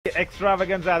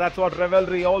extravaganza. That's what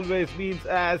revelry always means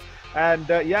as. And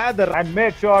and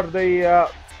made sure the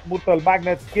Murthal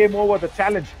Magnets came over the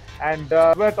challenge. And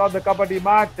with on the kabaddi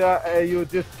mat, you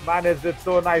just managed it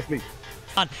so nicely.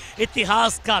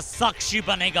 इतिहास का साक्षी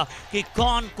बनेगा कि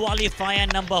कौन qualifier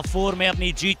number 4 में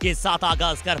अपनी जीत के साथ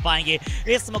आगाज कर पाएंगे।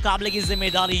 इस मुकाबले की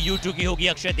जिम्मेदारी U2 की होगी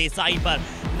अक्षय देसाई पर।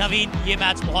 नवीन, ये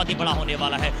मैच बहुत ही बड़ा होने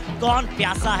वाला है। कौन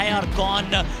प्यासा है और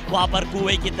कौन वहां पर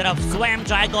कुएं की तरफ स्वयं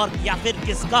जाएगा, और या फिर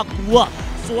किसका कुआं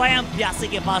स्वयं प्यासे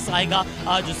के पास आएगा।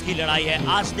 आज उसकी लड़ाई है।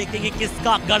 आज देखेंगे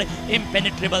किसका गढ़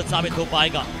इम्पेनिट्रेबल साबित हो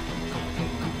पाएगा।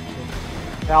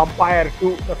 Umpire 2,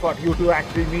 that's what U2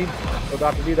 actually means. So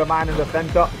that will be the man in the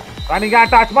center. Running at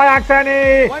touch by Aksani.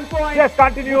 Just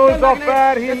continues of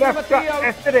where he left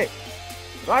yesterday.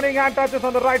 Running at touches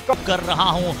on the right. कर रहा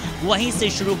हूँ वहीं से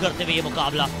शुरू करते हुए ये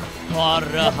मुकाबला, और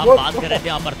हम बात कर रहे थे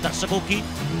यहाँ पर दर्शकों की,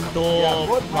 तो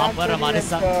वहाँ पर हमारे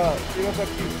साथ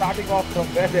starting off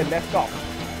from where they left off.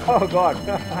 Oh God.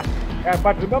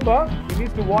 But remember, he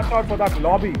needs to watch out for that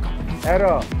lobby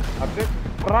error.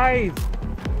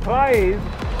 Prize,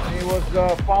 he was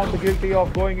found guilty of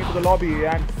going into the lobby,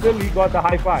 and still he got the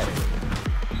high five.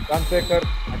 Tankar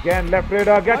again, left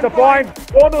raider gets a point.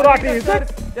 Onurati, is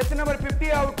it? Just number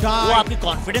 50 out. वो आपकी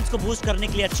confidence को boost करने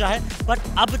के लिए अच्छा है, but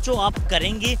अब जो आप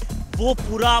करेंगे वो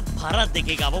पूरा भारत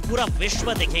देखेगा, वो पूरा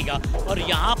विश्व देखेगा, और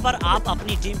यहाँ पर आप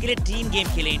अपनी टीम के लिए टीम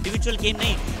गेम खेलें, इंडिविजुअल गेम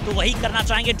नहीं। तो वही करना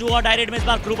चाहेंगे। डू और डायरेक्ट में इस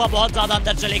बार ग्रुपा बहुत ज्यादा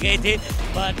अंदर चले गए थे,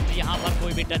 बट यहाँ पर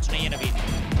कोई भी टच नहीं है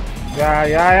नवीन।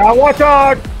 Yeah. Watch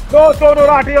out! No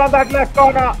Sonurati on that left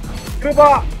corner. Kripa,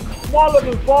 small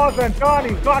little pause and turn.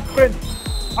 He's got sprint.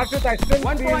 Akshit, I still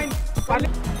 1 point.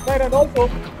 And also,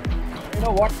 you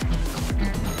know what?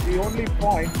 The only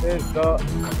point is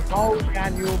how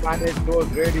can you manage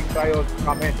those raiding trios to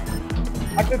come in?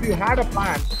 Akshit, you had a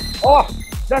plan. Oh,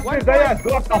 that's it. There has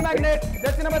got something.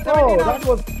 That's number 17. Oh, that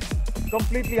was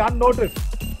completely unnoticed.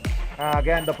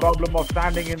 Again, the problem of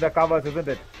standing in the covers,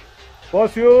 isn't it?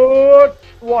 Pursuit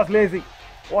was lazy.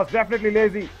 Was definitely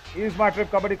lazy. EaseMyTrip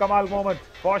Kabaddi Kamal moment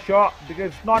for sure, because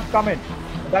it's not coming.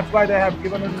 That's why they have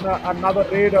given in another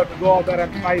raider to go out there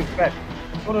and try his best.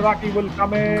 Sonurati will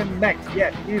come in next.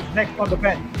 Yes, he's next on the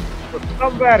bench. So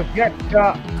somewhere get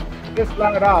this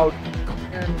lad out,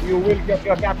 and you will get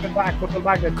your captain back. Murthal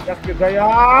Magnets. Just give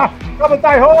Jaya. Double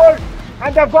tie hold,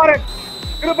 and they've got it.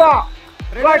 Kripa,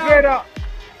 right raider,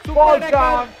 falls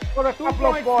down for a couple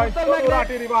of points.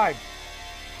 Sonurati revived.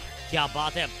 क्या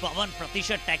बात है,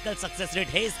 52% tackle success rate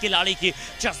है इस खिलाड़ी की।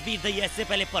 जसबीर दहिया से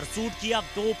पहले pursuit किया,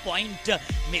 2 पॉइंट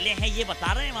मिले हैं, ये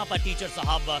बता रहे हैं वहां पर टीचर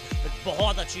साहब।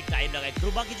 बहुत अच्छी टाइम लगाई।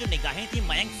 ग्रुपा की जो निगाहें थी,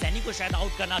 मयंक सैनी को शायद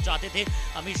आउट करना चाहते थे,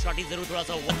 अमीश राठी जरूर थोड़ा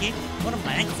सा वो की, और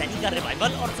मयंक सैनी का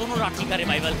रिवाइवल और सोनू राठी का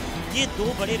रिवाइवल, ये 2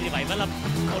 बड़े रिवाइवल अब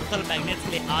मुर्थल मैग्नेट्स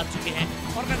के लिए आ चुके हैं।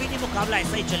 और कभी नहीं मुकाबला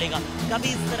ऐसा ही चलेगा, कभी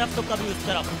इस तरफ तो कभी उस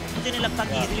तरफ। मुझे नहीं लगता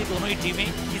कि इजीली दोनों ही टीमें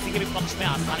किसी के भी पक्ष में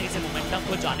आसानी से मोमेंटम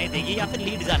को जाने देगी या फिर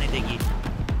लीड जाने देगी।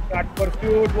 That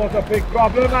pursuit was a big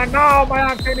problem, and now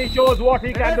Mayank Seni shows what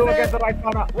he can do against the right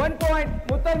corner. 1 point.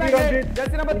 Murthal Magnets.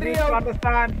 That's number 3 out.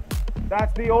 Understand,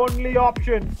 that's the only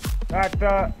option that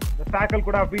the tackle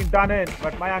could have been done in,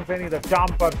 but Mayank Seni, the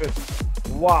charm purpose.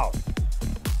 Wow.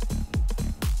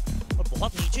 और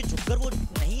बहुत नीचे झुककर वो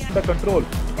नहीं है। Under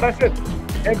control. Pressure.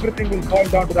 Everything will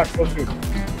boil down to that pursuit.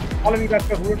 Palani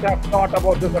Tuskers wouldn't have thought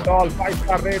about this at all.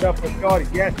 5-star raider for sure.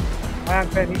 Yes.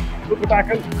 Mayank Seni, good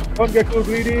tackle. Don't get too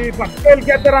greedy, but still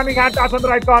get the running hand pass on the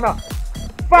right corner.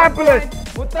 Fabulous!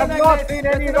 I've not seen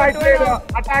any right raider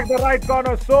attack the right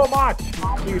corner so much.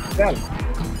 Himself.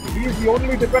 He's the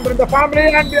only defender in the family,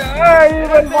 and he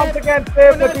will once again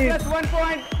save the team. +1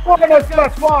 point. Bonus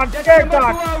 +1. Take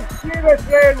that. Previous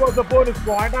raid was a bonus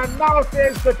point, and now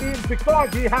saves the team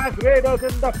because he has raiders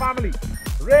in the family.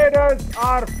 Raiders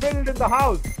are filled in the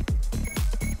house.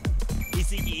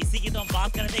 इसी की तो हम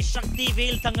बात कर रहे थे। शक्ति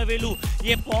well तंगवेलू,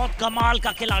 ये बहुत कमाल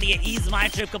का खिलाड़ी है।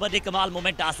 EaseMyTrip कबड्डी कमाल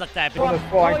मोमेंट आ सकता है। Bonus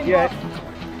point, yes.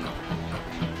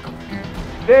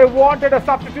 They wanted a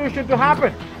substitution to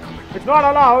happen. It's not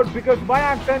allowed because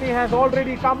Mayank Seni has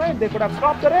already come in. They could have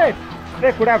stopped the raid.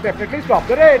 They could have definitely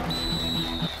stopped the raid.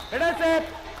 Let us say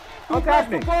 2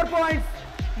 + 4 points.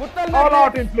 Murthal All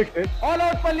out Magnets. inflicted. All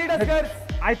out Palani Tuskers.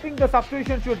 I think the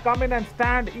substitution should come in and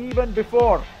stand even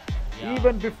before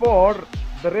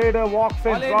the raider walks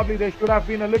in. Probably they should have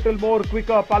been a little more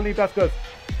quicker. Palani Tuskers.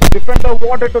 Defender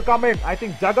wanted to come in. I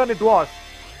think Jagan it was.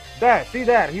 There, see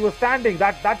there, he was standing.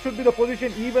 That should be the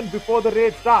position even before the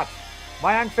raid starts.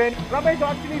 Mayank Seni. Ramesh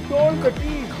actually told the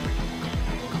team.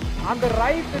 On the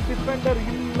right, the defender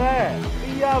illa.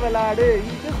 Priya Velade.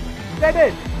 He just said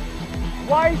it.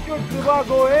 Why should Yuva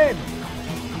go in?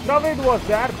 Dravid was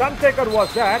there. Guntaker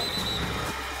was there.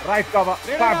 Right cover,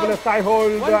 fabulous tie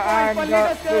hold, and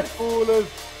the school is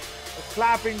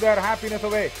clapping their happiness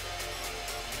away.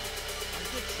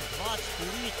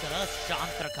 पूरी तरह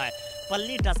शांत रखा है।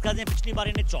 पल्ली Tuskers ने पिछली बार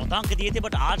इन्हें 14 अंक दिए थे,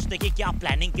 बट आज देखिए क्या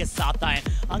प्लानिंग के साथ आए।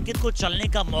 अंकित को चलने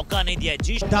का मौका नहीं दिया।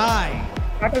 जी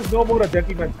That is no more a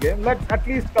gentleman's game. Let at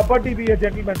least kabaddi be a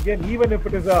gentleman's game, even if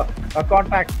it is a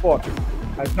contact sport.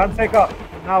 As Ganseka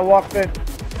now walks in,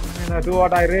 do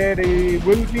what I read, he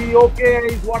will be okay,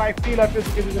 is what I feel at this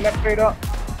because he's a left trader.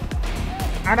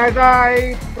 And as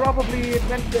I probably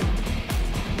mentioned,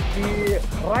 the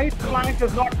right flank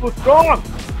is not too strong.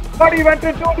 But he went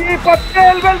in too deep, but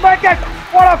still will make it.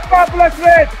 What a fabulous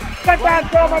race.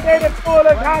 Content dominated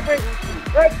pool is happy.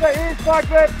 It's the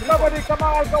EaseMyTrip Kabaddi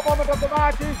Kamal moment of the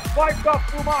match. He's wiped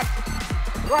off too much.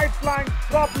 Right flank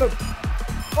problem.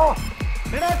 Oh.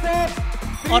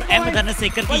 और M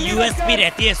धनशेखर की USP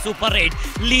रहती है super 8।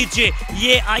 लीजिए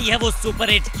ये आई है वो super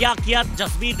 8। क्या किया,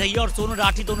 जसबीर दहिया और सोनू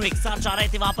राठी दोनों एक साथ जा रहे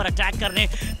थे वहां पर अटैक करने।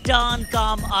 टर्न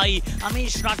काम आई,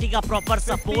 अमीश राठी का प्रॉपर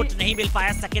सपोर्ट नहीं मिल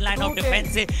पाया सेकंड लाइन ऑफ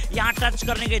डिफेंस से। यहाँ टच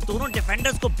करने गए दोनों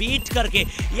डिफेंडर्स को बीट करके,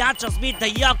 यहाँ जसबीर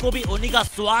दहिया को भी उन्हीं का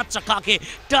स्वाद चखा के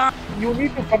turn. You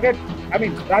need to forget, I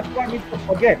mean, Rajpal needs to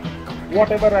forget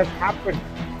whatever has happened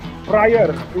prior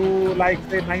to, like,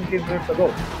 say, 19 minutes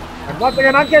ago. And once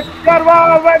again, Ankit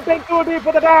Sharma went in too deep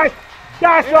for the dash.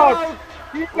 Dash out.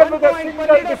 Even with a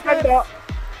single defender,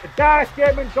 the dash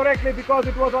came in correctly because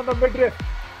it was on the midriff.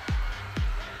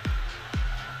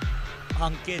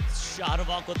 Ankit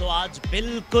Sharma को तो आज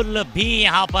बिल्कुल भी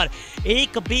यहाँ पर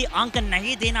एक भी अंक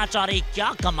नहीं देना चाह रही।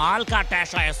 क्या कमाल का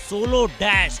डैश है, सोलो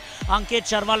डैश। अंकित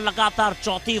शर्मा लगातार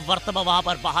चौथी वर्तमान वहां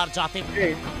पर बाहर जाते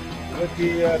हुए। With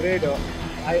the raider,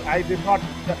 I did not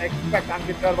expect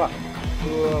Ankit Sharma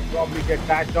to probably get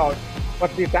dashed out,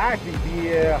 but the dash,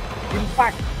 the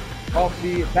impact of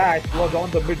the dash was on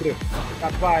the midriff.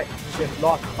 That's why he just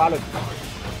lost balance.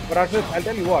 But I'll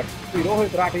tell you what,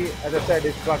 Rohit Rathi, as I said,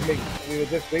 is struggling. We were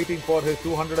just waiting for his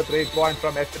 200th race point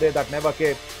from yesterday that never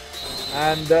came.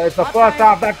 And it's the first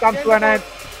half that comes to an end.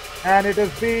 And it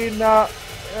has been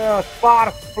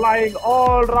sparks flying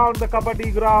all around the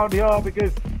kabaddi ground here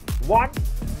because one,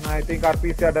 I think our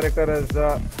PCR director is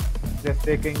just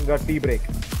taking a tea break.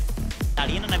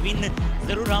 Haryana नवीन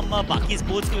जरूर हम बाकी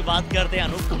sports की भी बात करते हैं।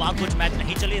 अनूप कुमार कुछ match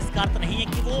नहीं चले, इसका अर्थ नहीं है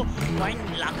कि वो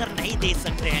पॉइंट लाकर नहीं दे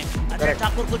सकते हैं। अजय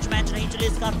ठाकुर कुछ मैच नहीं चले,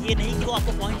 इसका अर्थ ये नहीं कि वो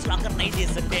आपको पॉइंट्स लाकर नहीं दे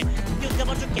सकते हैं, क्योंकि उनके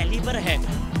पास जो कैलिबर है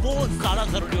वो ज़्यादा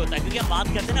जरूरी होता है। क्योंकि हम बात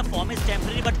करते हैं ना, form is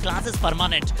temporary but class is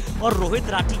permanent, और रोहित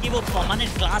राठी की वो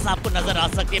परमानेंट क्लास आपको नजर आ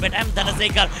सकती है। बट एम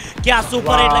धनशेखर क्या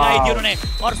सुपर रेट लगाई थी उन्होंने,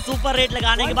 और सुपर रेट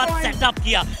लगाने के बाद सेटअप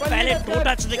किया। पहले टो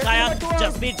टच दिखाया,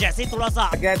 जसबीर जैसे थोड़ा सा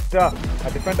against a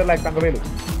defender like Tangavelu.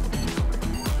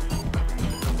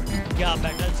 क्या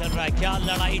बैटल चल रहा है, क्या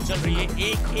लड़ाई चल रही है।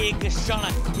 एक एक क्षण,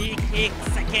 एक एक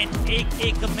सेकेंड, एक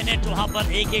एक मिनट वहां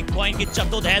पर एक एक पॉइंट की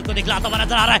जद्दोजहद को दिखलाता हुआ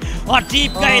नजर आ रहा है। और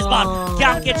डीप का इस बार क्या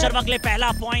अंकित शर्मा के लिए पहला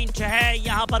पॉइंट है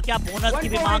यहाँ पर, क्या बोनस की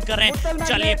भी मांग कर रहे हैं।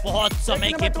 चलिए बहुत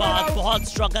समय के बाद, बहुत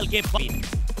स्ट्रगल के बाद,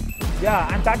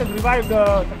 Yeah, and that has revived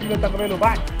Sativel Tangavelu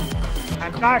back.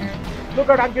 And that, look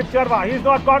at Ankit Sharma, he's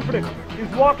not confident.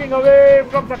 He's walking away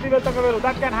from Sativel Tangavelu.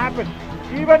 That can happen.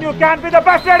 Even you can be the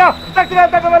best trader. Sativel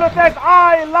Tangavelu says,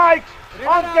 I like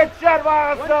Ankit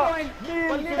Sharma's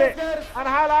meal today. And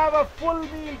I'll have a full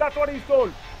meal. That's what he's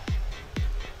told.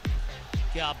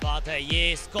 क्या बात है,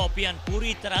 ये scorpion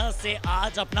पूरी तरह से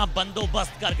आज अपना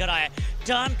बंदोबस्त कर कर आया है।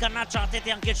 टर्न करना चाहते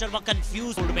थे अंकित शर्मा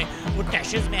कंफ्यूज में, वो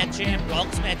डैशेस में अच्छे हैं,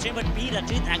 ब्लॉक्स में अच्छे हैं, बट बी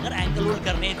रचित अगर एंगल होल्ड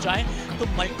करने जाए तो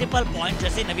मल्टीपल पॉइंट,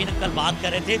 जैसे नवीन अंकल बात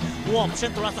कर रहे थे, वो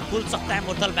ऑप्शन थोड़ा सा खुल सकता है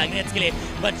मुर्थल मैग्नेट्स के लिए।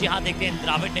 बट यहाँ देखते हैं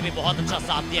द्राविड ने भी बहुत अच्छा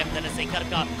साथ दिया। धनशेखर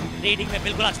का रेडिंग में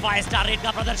बिल्कुल अच्छा 5 स्टार रेट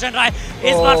का प्रदर्शन रहा है।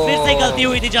 इस बार फिर से गलती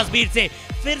हुई थी जसबीर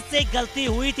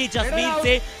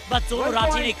से, बट सोनू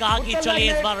राठी ने कहा कि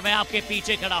चलिए इस बार मैं आपके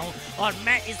पीछे खड़ा हूं और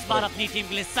मैं इस बार अपनी टीम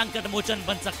के लिए संकट मोचन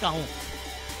बन सकता हूं।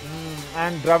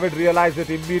 And Dravid realized it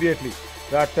immediately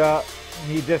that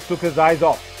he just took his eyes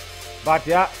off. But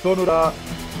yeah, Sonu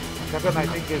I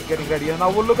think is getting ready, and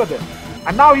now we'll look at this.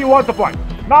 And now he wants a point.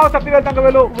 Now Sativel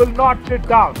Tangavelu will not sit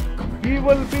down. He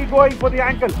will be going for the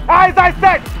ankle. As I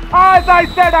said,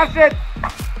 Ashit,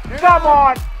 come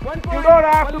on. You don't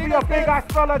have to be a big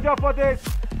astrologer for this.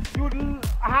 You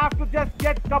have to just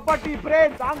get kabaddi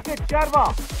brains, Ankit Sharma.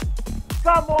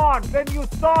 Come on, when you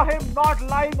saw him not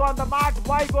lying on the mat,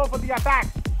 why go for the attack?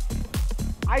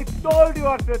 I told you,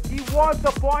 Arshad, he wants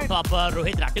the point. तो अब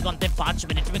रोहित राठी को अंतिम 5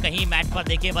 minute में कहीं match पर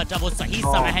देखे बचा वो सही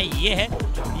समय है, ये है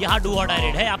यहाँ डू और डाई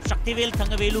रेड है। अब शक्तिवेल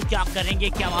थंगवेलू क्या करेंगे,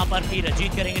 क्या वहां पर भी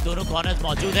रजीत करेंगे, दोनों कॉर्नर्स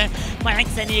मौजूद हैं। मयंक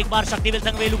सैनी एक बार शक्तिवेल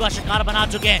थंगवेलू का शिकार बना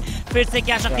चुके हैं, फिर से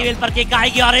क्या शक्तिवेल पर किक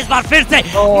आएगी और इस बार फिर से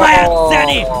मयंक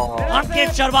सैनी। अंकित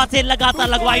शर्मा से लगातार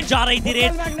लगवाई जा रही थी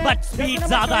रेस, बट स्पीड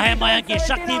ज्यादा है मयंक की।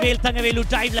 शक्तिवेल थंगवेलू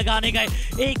टाइम लगाने गए,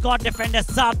 एक और डिफेंडर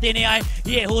साथ देने आए,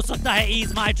 ये हो सकता है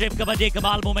ईज माई ट्रिप कबड्डी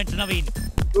कमाल moment. Naveen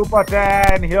Super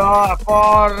 10 here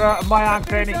for Mayank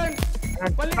training.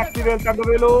 And Shaktivel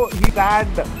Thangavelu, he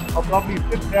banned or probably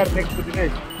sit there next to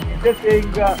Dinesh. He's just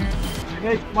saying,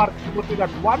 Dinesh Kumar putting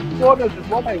that one bonus is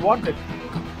what I wanted.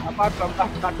 Apart from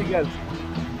that, nothing else.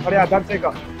 But yeah,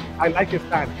 Ganseka, I like his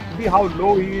stand. See how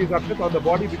low he is up on the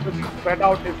body because he spread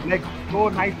out his legs so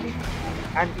nicely.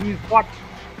 And he's got,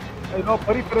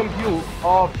 peripheral view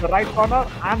of the right corner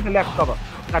and the left cover.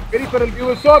 That peripheral view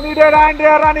is so needed, and they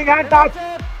are running hand touch.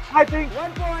 I think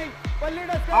 1 point.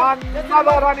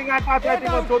 another running hand touch. I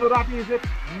think on Todurati, is it?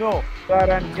 No. There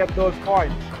and get those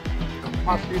points.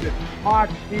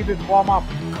 Much needed warm up.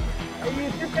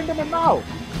 He's just gentleman now.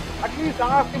 At least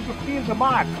ask him to feel the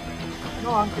match.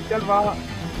 Ankit Chelva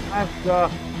has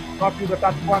got you the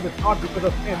touch point. It's not because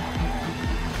of him.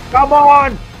 Come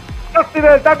on,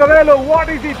 Shaktivel Thangavelu. What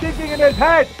is he thinking in his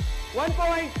head? 1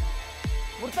 point.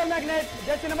 Murthal Magnets,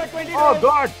 jersey number 22. Oh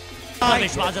God!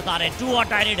 विश्वास जता रहे हैं, to और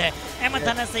Tide है। Ahmad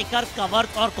धनसेकर cover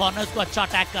और corners को अच्छा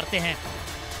attack करते हैं।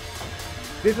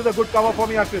 This is a good cover for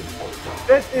me, Ashwin.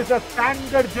 This is a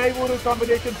standard Jaivuru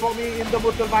combination for me in the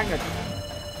Murthal Magnets.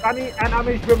 Sunny and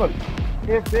Amish Vimal.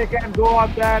 If they can go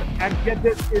out there and get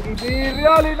this, it will be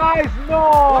really nice. No!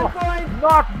 1 point.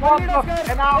 Not long enough.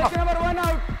 Jersey number 1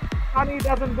 out. Sunny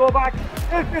doesn't go back.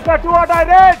 Is this a 2 or die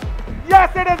raid?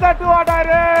 Yes, it is a 2 or die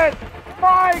raid.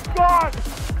 My God!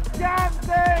 Can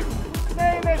they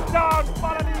nail it down?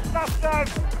 Palani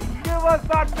Tuskers, give us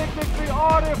that big victory.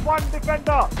 Or if one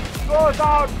defender goes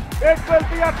out, it will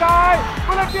be a tie.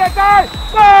 Will it be a tie?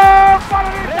 No!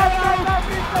 Palani Tuskers have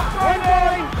reached the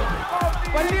final of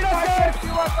the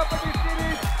Yuva Kabaddi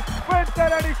Series Winter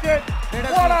Edition.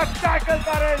 What a tackle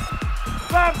that is!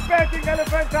 Rampaging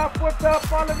Elephants have put the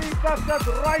Palani Tuskers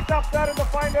right up there in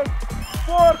the finals.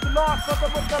 4th loss of the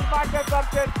Murthal Magnets.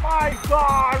 My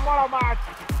God, what a match!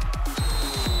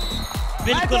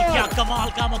 बिल्कुल क्या कमाल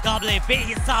का मुकाबले,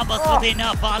 बेहिसाब असुद्दीन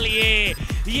पालिए,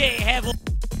 ये है वो